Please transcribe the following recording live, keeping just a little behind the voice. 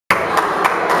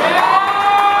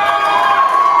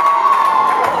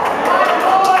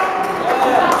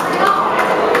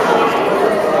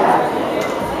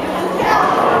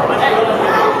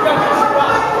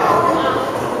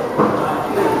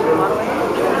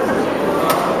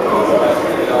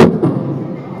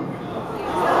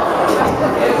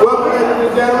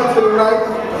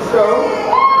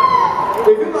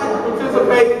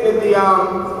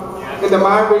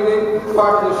mind reading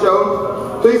part of the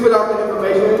show, please fill out the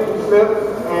information slip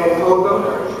and hold them.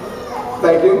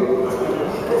 Thank you.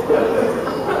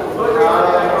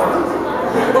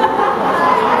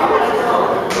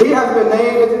 He has been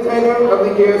named Entertainer of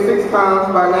the Year 6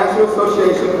 times by National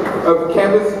Association of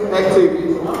Campus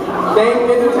Activities.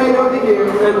 Named Entertainer of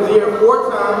the Year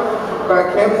 4 times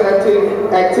by Campus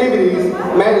Activities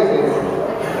magazine.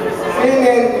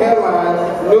 CNN headlines,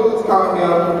 news called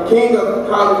him King of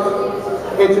College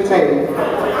Entertainment.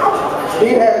 He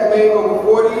has made over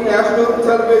 40 national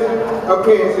television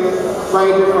appearances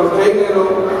ranging from Jay Little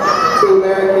to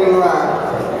Larry King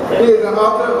Live. He is an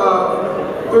author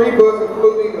of 3 books,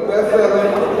 including the bestseller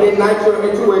Ignite Your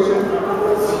Intuition,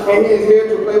 and he is here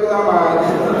to play with our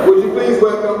minds. Would you please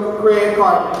welcome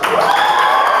Karges?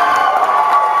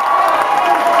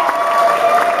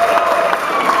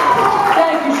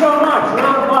 Thank you so much.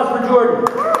 Round of applause for Jordan.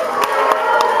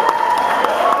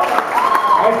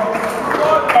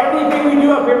 Everything we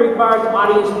do up here requires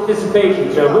audience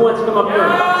participation, so who wants to come up here?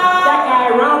 That guy,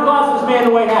 round of applause for this man in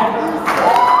the white hat.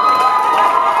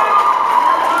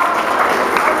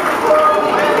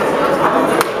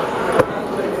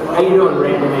 How you doing,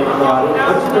 random man in the audience?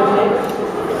 What's your first name?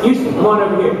 Houston, come on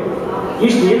over here.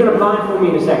 Houston, you're going to blindfold me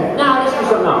in a second. No, let's do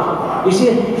something else.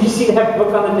 You see that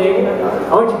book on the table?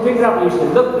 I want you to pick it up,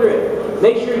 Houston. Look through it.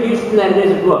 Make sure, Houston, that it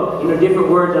is a book. You know, different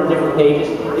words on different pages.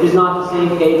 It is not the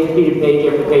same page, repeated page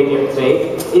after page after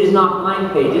page. It is not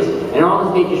blank pages, and all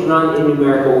the pages run in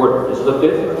numerical order. Does it look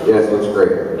good? Yes, it looks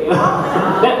great.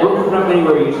 That won't put up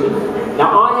anywhere, Houston. Now,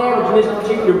 on average, in this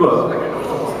particular book,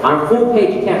 on a full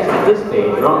page of text like this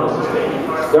page, or almost this page,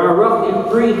 there are roughly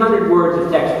 300 words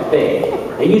of text per page.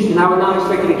 Now, Houston, I would not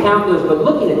expect you to count those, but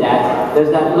looking at that, does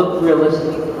that look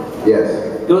realistic? Yes.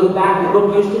 Go to the back of the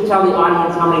book, Houston, tell the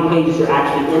audience how many pages are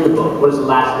actually in the book. What is the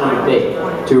last number page?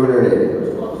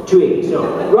 280. 280. So,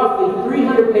 roughly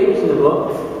 300 pages in the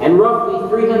book, and roughly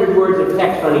 300 words of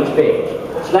text on each page.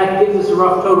 So that gives us a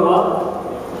rough total of?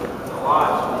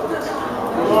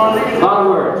 A lot of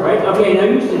words, right? Okay, now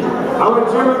Houston, I want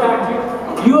to turn it back to you.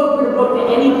 You open the book to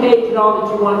any page at all that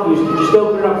you want, Houston. Just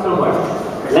open it up somewhere.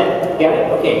 Get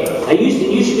it? Okay. Now Houston,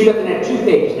 you should be looking at 2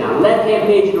 pages now. Left-hand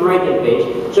page and the right-hand page.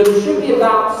 So there should be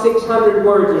about 600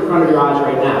 words in front of your eyes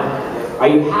right now. Are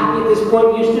you happy at this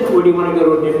point, Houston, or do you want to go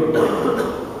to a different point?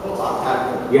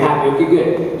 You're happy? Okay,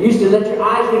 good. Houston, let your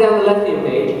eyes go down the left-hand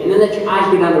page, and then let your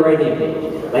eyes go down the right-hand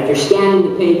page. Like you're scanning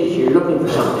the pages, you're looking for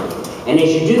something. And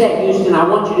as you do that, Houston, I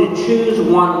want you to choose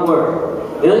one word.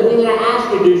 The only thing that I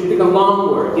ask you to do is pick a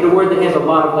long word. Get a word that has a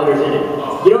lot of letters in it.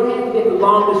 You don't have to get the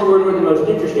longest word or the most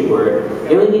interesting word.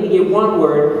 You only need to get one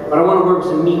word, but I want a word with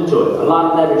some meat to it, a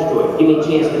lot of letters to it. Give me a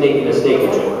chance to make a mistake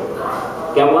or two.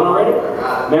 Got one already?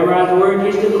 Memorize the word,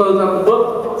 Houston, close up the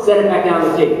book, set it back down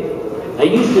the table. Now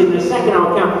Houston, in a second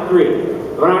I'll count to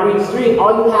 3. When I read 3,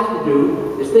 all you have to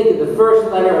do is think of the first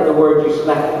letter of the word you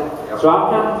selected. So I'll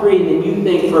count to 3 and then you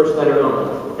think first letter only.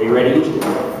 Are you ready, Houston?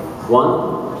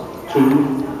 1,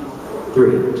 2,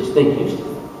 3. Just think, Houston.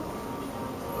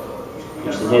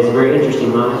 Houston has a very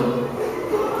interesting mind.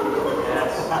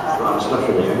 A lot of stuff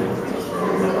in there.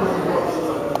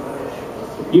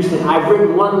 Houston, I've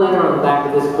written one letter on the back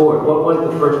of this board. What was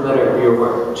the first letter of your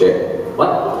word? J.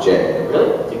 What? J.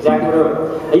 Really? That's exactly what I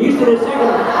wrote. Now Houston, in a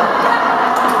second.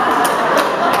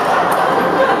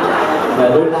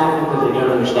 They're laughing because they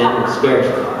don't understand and it scares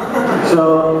them. So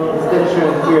instead of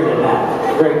showing fear, they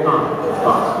laugh. Very common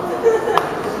response.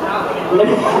 When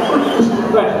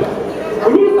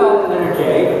you thought of the letter J,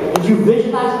 did you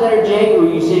visualize the letter J, or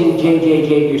were you saying J, J,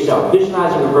 J to yourself?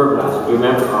 Visualizing or verbalizing? Do you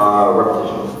remember?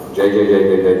 Repetition. J, J, J,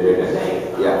 J, J, J,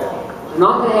 J. Yeah.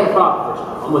 Not that I had a problem first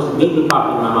time. Almost immediately popped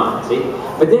into my mind, see?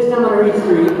 But this time when I read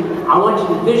 3, I want you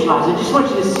to visualize it. I just want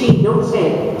you to see, don't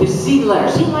say it, just see the letter.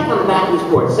 See it like on the back of this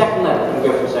board. Second letter. Let me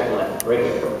go for the second letter. Right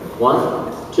here.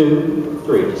 1, 2,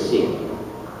 3. Just see it.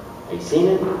 Are you seeing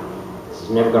it? This is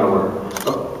never going to work.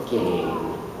 Okay.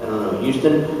 I don't know.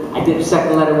 Houston, I did the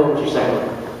second letter. What was your second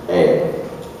letter? A.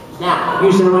 Now,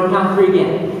 Houston, I'm going to count 3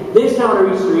 again. This time when I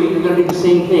read 3, you're going to do the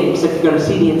same thing, except you're going to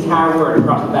see the entire word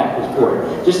across the back of this board.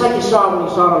 Just like you saw when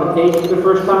you saw it on the page for the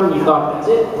first time, and you thought, that's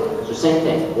it. So same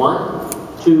thing.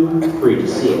 1, 2, 3.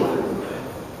 Just see it.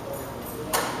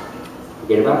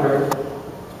 Forget about her.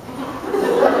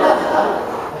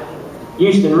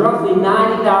 Houston, roughly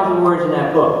 90,000 words in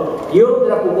that book. You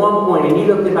opened it up at one point and you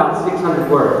looked at about 600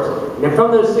 words. And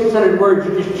from those 600 words,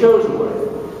 you just chose a word.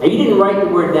 And you didn't write the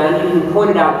word down, you didn't point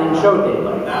it out, didn't show it to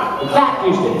anybody. In fact,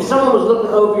 Houston, if someone was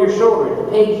looking over your shoulder at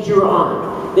the page that you were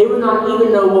on, they would not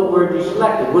even know what word you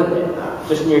selected, would they?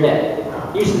 Just in your head.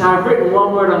 Houston, I've written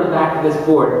one word on the back of this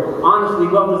board. Honestly,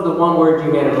 what was the one word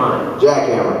you had in mind?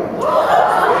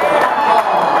 Jackhammer.